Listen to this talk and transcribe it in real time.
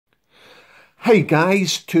Hi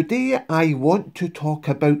guys, today I want to talk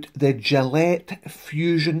about the Gillette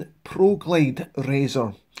Fusion Proglide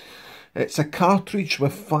razor. It's a cartridge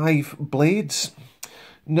with 5 blades.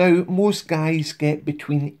 Now most guys get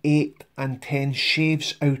between 8 and 10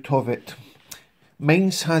 shaves out of it.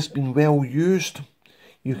 Mine's has been well used.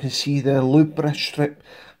 You can see the lubra strip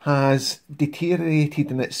has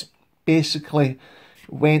deteriorated and it's basically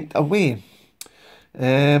went away.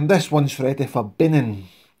 This one's ready for binning.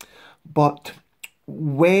 But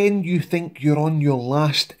when you think you're on your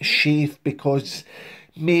last shave because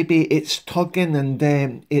maybe it's tugging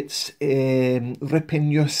and it's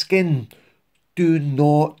ripping your skin, do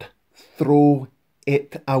not throw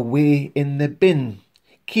it away in the bin.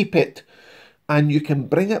 Keep it and you can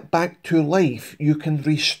bring it back to life. You can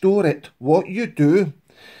restore it. What you do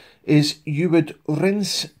is you would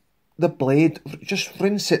rinse the blade, just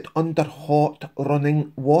rinse it under hot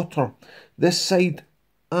running water, this side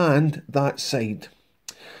and that side,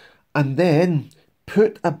 and then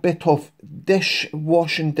put a bit of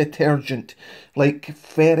dishwashing detergent like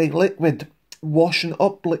fairy liquid, washing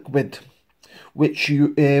up liquid, which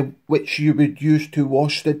you would use to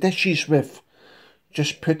wash the dishes with.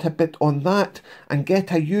 Just put a bit on that and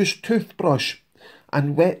get a used toothbrush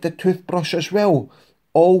and wet the toothbrush as well,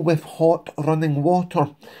 all with hot running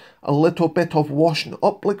water, a little bit of washing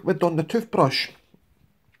up liquid on the toothbrush.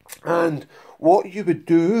 And what you would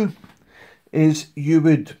do is you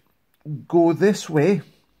would go this way,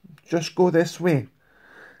 just go this way,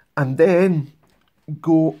 and then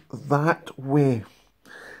go that way,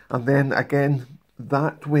 and then again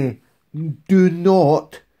that way. Do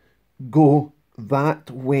not go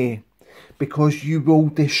that way because you will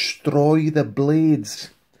destroy the blades.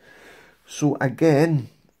 So again,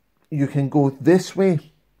 you can go this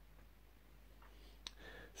way,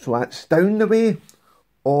 so that's down the way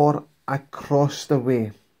or across the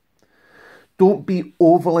way. Don't be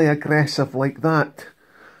overly aggressive like that.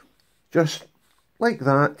 Just like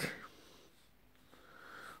that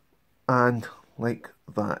and like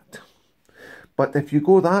that. But if you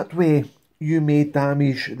go that way, you may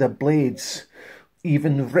damage the blades,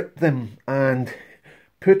 even rip them, and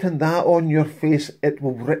putting that on your face, it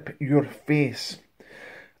will rip your face.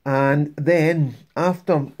 And then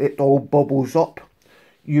after it all bubbles up,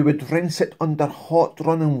 you would rinse it under hot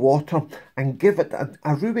running water and give it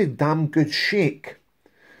a really damn good shake.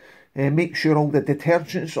 Make sure all the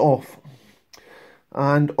detergent's off,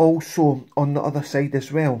 and also on the other side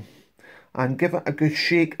as well. And give it a good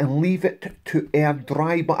shake and leave it to air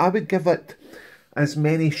dry. But I would give it as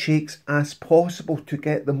many shakes as possible to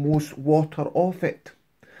get the most water off it.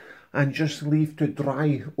 And just leave to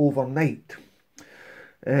dry overnight.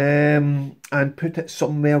 And put it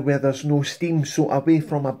somewhere where there's no steam, so away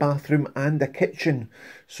from a bathroom and a kitchen,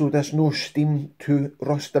 so there's no steam to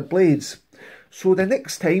rust the blades. So the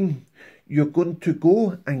next time you're going to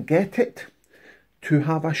go and get it to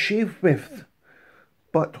have a shave with.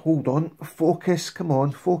 But hold on, focus, come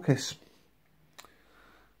on, focus.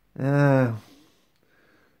 Doesn't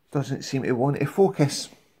seem to want to focus.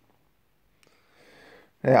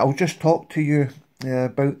 I'll just talk to you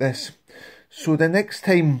about this. So the next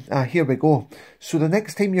time, here we go. So the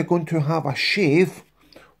next time you're going to have a shave,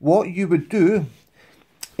 what you would do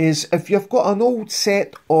is, if you've got an old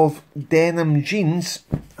set of denim jeans,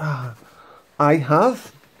 I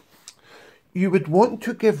have, you would want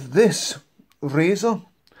to give this razor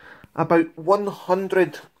about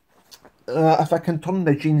 100, if I can turn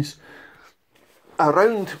the jeans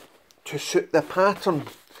around to suit the pattern.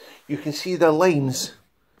 You can see the lines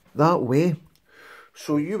that way.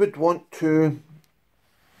 So you would want to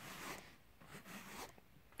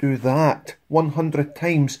do that 100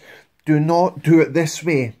 times. Do not do it this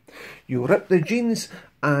way. You rip the jeans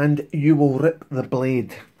and you will rip the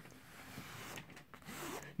blade.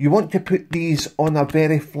 You want to put these on a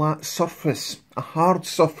very flat surface, a hard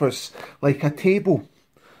surface, like a table.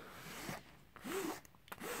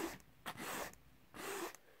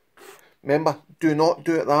 Remember, do not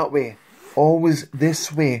do it that way. Always this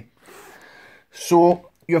way. So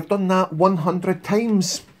you've done that 100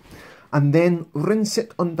 times, and then rinse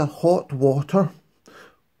it under hot water.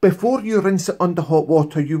 Before you rinse it under hot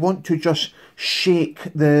water, you want to just shake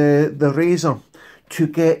the razor to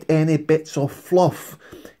get any bits of fluff,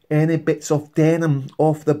 any bits of denim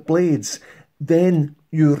off the blades. Then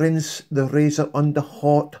you rinse the razor under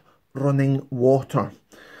hot running water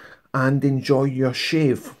and enjoy your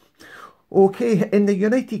shave. Okay, in the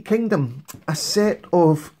United Kingdom, a set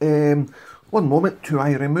of one moment till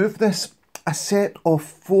I remove this. A set of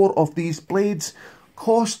 4 of these blades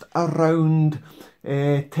cost around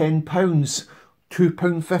 £10,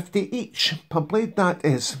 £2.50 each per blade that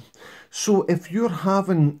is. So if you're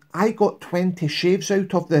having, I got 20 shaves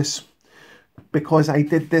out of this because I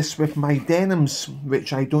did this with my denims,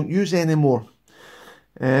 which I don't use anymore.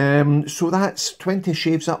 So that's 20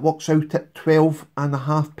 shaves, that works out at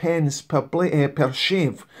 12.5 pence per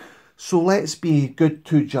shave. So let's be good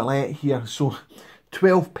to Gillette here. So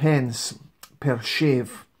 12 pence per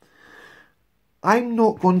shave. I'm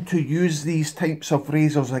not going to use these types of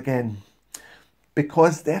razors again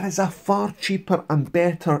because there is a far cheaper and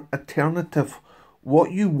better alternative.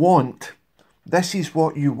 What you want, this is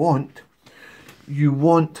what you want. You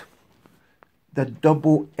want the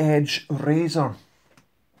double edge razor.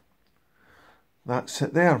 That's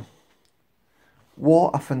it there.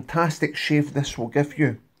 What a fantastic shave this will give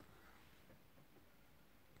you.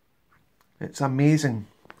 It's amazing.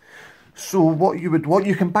 So what you would want,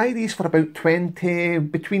 you can buy these for about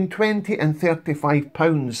between 20 and 35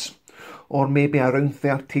 pounds, or maybe around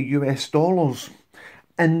 30 US dollars.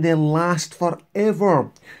 And they last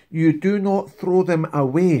forever. You do not throw them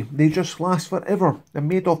away. They just last forever. They're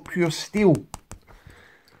made of pure steel.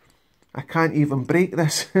 I can't even break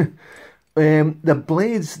this. The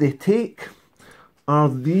blades they take are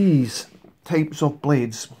these types of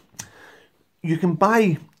blades. You can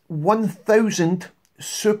buy 1000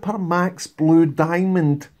 Super Max Blue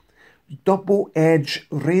Diamond double edge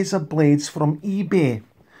razor blades from eBay.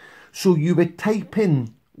 So you would type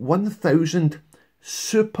in 1000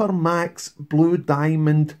 Super Max Blue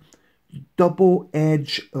Diamond double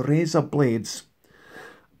edge razor blades,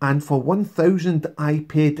 and for 1000 I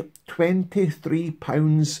paid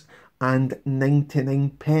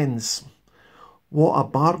 £23.99. What a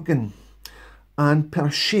bargain. And per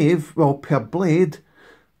shave, well, per blade,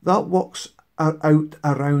 that works out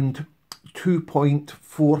around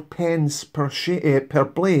 2.4 pence per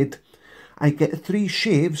blade. I get 3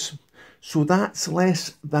 shaves, so that's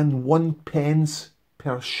less than 1 pence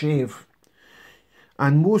per shave.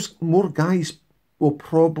 And more guys will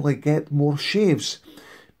probably get more shaves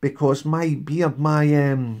because my beard,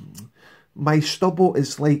 my stubble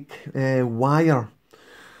is like wire.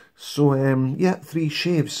 So yeah, 3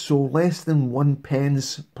 shaves, so less than 1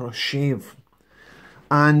 pence per shave.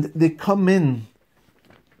 And they come in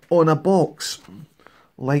on a box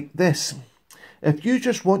like this. If you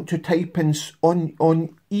just want to type in on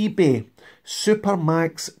eBay Super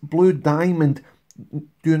Max Blue Diamond,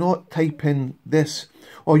 do not type in this.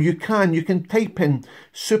 Or you can type in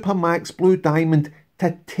Super Max Blue Diamond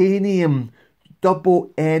titanium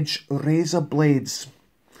double edge razor blades,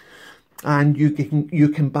 and you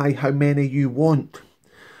can buy how many you want.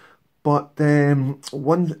 But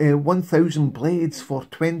 1000 blades for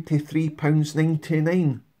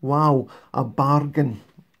 £23.99. Wow, a bargain.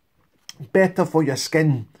 Better for your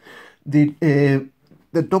skin. These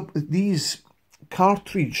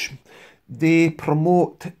cartridge, they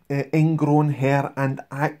promote ingrown hair and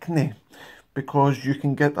acne because you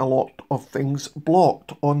can get a lot of things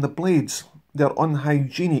blocked on the blades. They're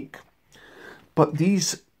unhygienic. But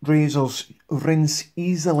these razors rinse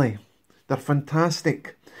easily. They're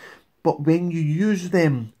fantastic. But when you use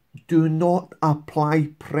them, do not apply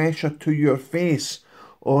pressure to your face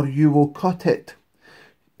or you will cut it.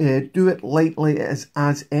 Do it lightly as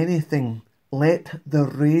anything. Let the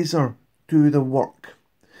razor do the work.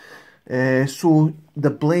 So the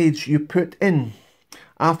blades you put in.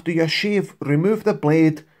 After your shave, remove the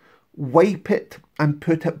blade, wipe it and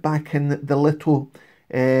put it back in the little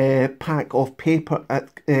pack of paper.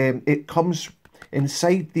 It comes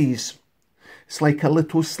inside these. It's like a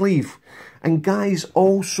little sleeve. And guys,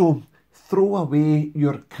 also throw away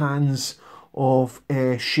your cans of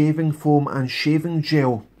shaving foam and shaving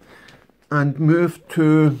gel and move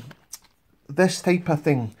to this type of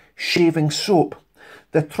thing, shaving soap.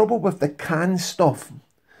 The trouble with the can stuff,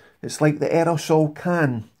 it's like the aerosol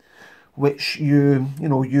can, which you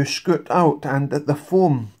scoot out, and the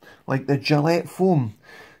foam, like the Gillette foam,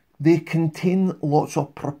 they contain lots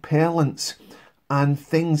of propellants and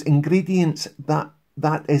ingredients that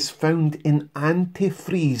is found in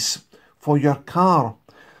antifreeze for your car,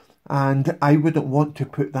 and I wouldn't want to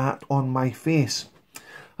put that on my face.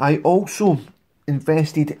 I also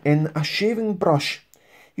invested in a shaving brush.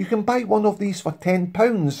 You can buy one of these for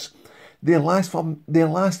 £10. They last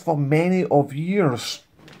for many of years.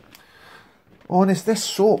 Honest, this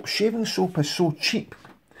soap, shaving soap, is so cheap,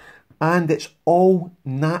 and it's all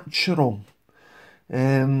natural.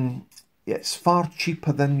 It's far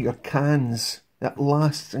cheaper than your cans. It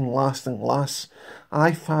lasts and lasts and lasts.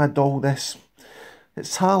 I've had all this.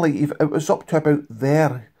 It's hardly, it was up to about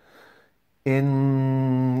there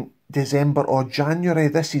in December or January.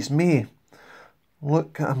 This is May.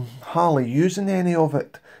 Look, I'm hardly using any of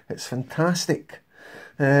it. It's fantastic.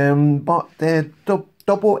 But the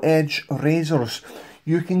double-edged razors,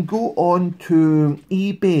 you can go on to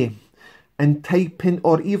eBay and type in,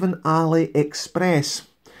 or even AliExpress,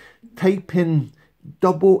 type in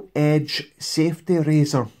double-edge safety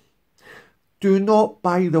razor. Do not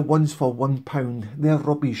buy the ones for £1. They're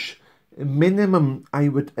rubbish. Minimum I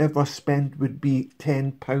would ever spend would be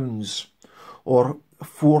 £10 or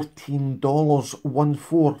 $14,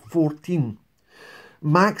 14.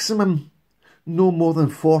 Maximum no more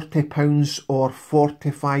than £40 or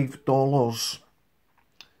 $45.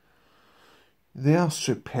 They are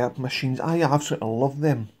superb machines. I absolutely love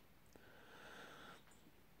them.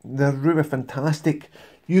 They're really fantastic.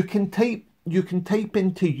 You can type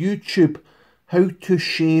into YouTube how to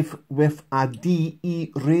shave with a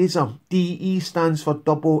DE razor. DE stands for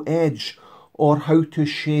double edge, or how to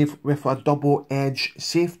shave with a double edge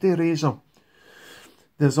safety razor.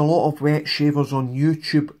 There's a lot of wet shavers on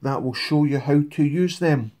YouTube that will show you how to use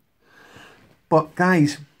them. But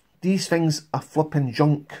guys, these things are flipping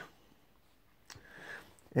junk.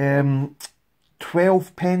 12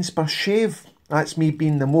 pence per shave. That's me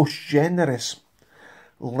being the most generous.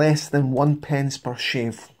 Less than 1 pence per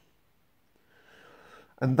shave.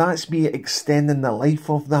 And that's me extending the life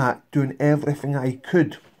of that, doing everything I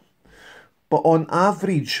could. But on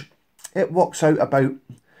average, it works out about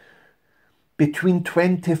between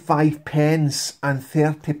 25 pence and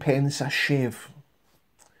 30 pence a shave.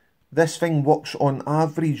 This thing works on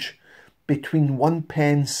average between 1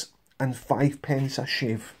 pence and 5 pence a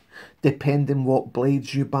shave, depending what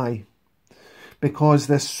blades you buy. Because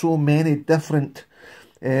there's so many different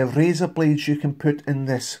razor blades you can put in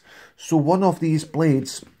this. So one of these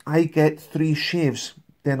blades, I get 3 shaves,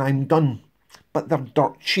 then I'm done. But they're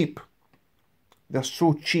dirt cheap. They're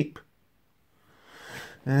so cheap.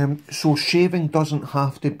 So shaving doesn't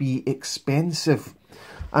have to be expensive.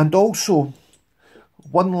 And also,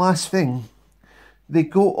 one last thing, they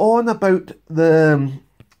go on about the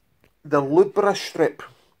Lubra strip.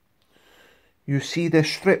 You see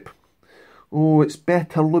this strip? Oh, it's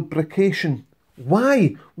better lubrication.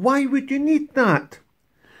 Why? Why would you need that?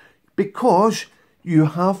 Because you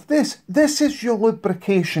have this. This is your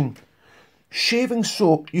lubrication. Shaving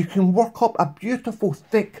soap, you can work up a beautiful,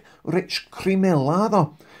 thick, rich, creamy lather.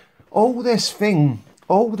 All this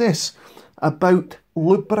about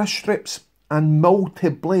Lubra strips and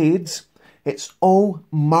multi-blades, it's all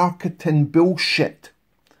marketing bullshit.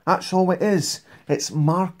 That's all it is. It's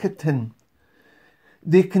marketing.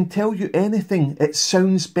 They can tell you anything. It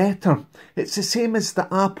sounds better. It's the same as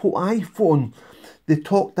the Apple iPhone. They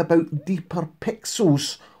talked about deeper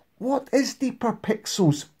pixels. What is deeper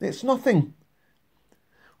pixels? It's nothing.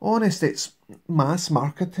 Honest, it's mass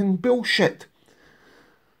marketing bullshit.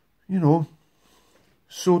 You know.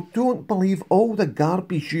 So don't believe all the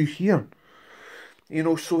garbage you hear. You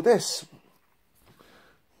know, so this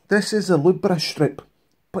is a Lubra strip.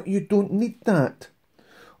 But you don't need that.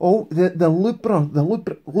 Oh, the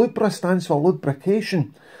Lubra stands for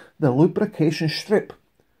lubrication. The lubrication strip.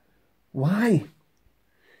 Why?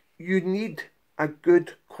 You need a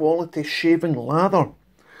good quality shaving lather.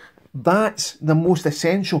 That's the most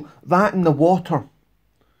essential. That and the water.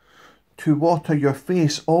 To water your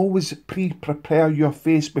face. Always prepare your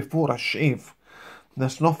face before a shave.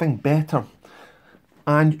 There's nothing better.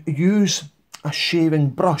 And use a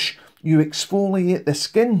shaving brush. You exfoliate the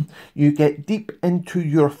skin. You get deep into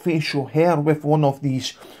your facial hair with one of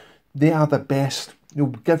these. They are the best. They'll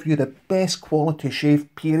give you the best quality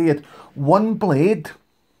shave, period. One blade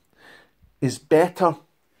is better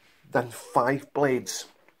than 5 blades.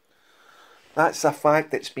 That's a fact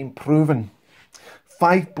that's been proven.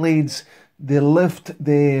 5 blades, they lift,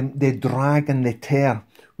 they drag and they tear.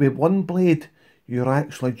 With one blade, you're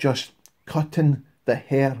actually just cutting the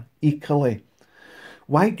hair equally.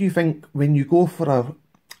 Why do you think when you go for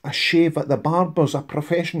a shave at the barber's, a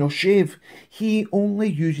professional shave, he only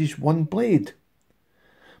uses one blade?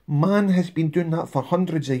 Man has been doing that for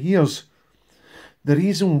hundreds of years. The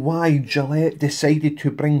reason why Gillette decided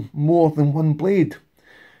to bring more than one blade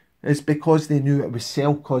is because they knew it would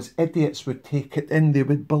sell, because idiots would take it in, they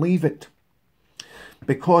would believe it.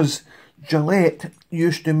 Because Gillette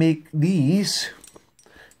used to make these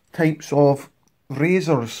types of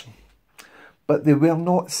razors, but they were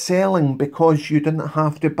not selling because you didn't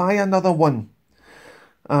have to buy another one.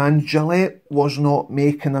 And Gillette was not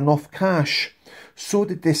making enough cash. So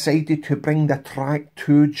they decided to bring the Track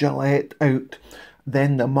 2 Gillette out.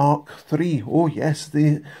 Then the Mark 3. Oh yes,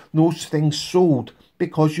 those things sold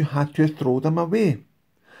because you had to throw them away.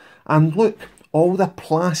 And look, all the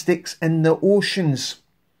plastics in the oceans.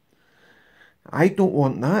 I don't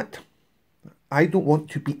want that. I don't want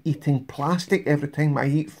to be eating plastic every time I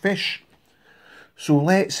eat fish. So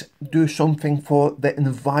let's do something for the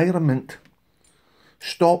environment.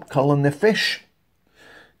 Stop culling the fish.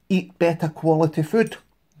 Eat better quality food.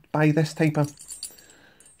 Buy this type of...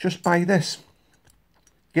 Just buy this.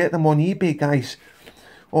 Get them on eBay, guys.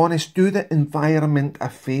 Honest, do the environment a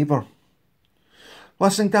favour.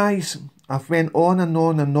 Listen, guys, I've went on and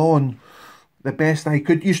on and on the best I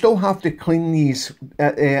could. You still have to clean these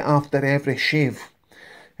after every shave.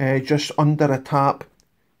 Just under a tap.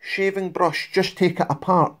 Shaving brush, just take it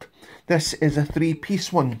apart. This is a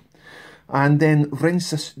 3-piece one. And then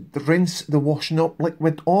rinse the washing up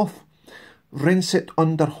liquid off. Rinse it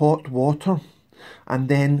under hot water. And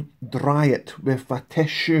then dry it with a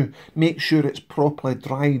tissue. Make sure it's properly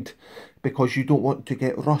dried because you don't want to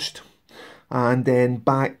get rust. And then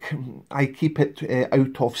I keep it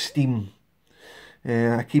out of steam.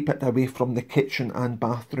 I keep it away from the kitchen and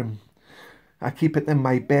bathroom. I keep it in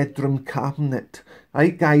my bedroom cabinet.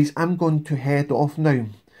 Right, guys, I'm going to head off now.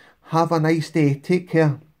 Have a nice day. Take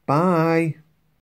care. Bye.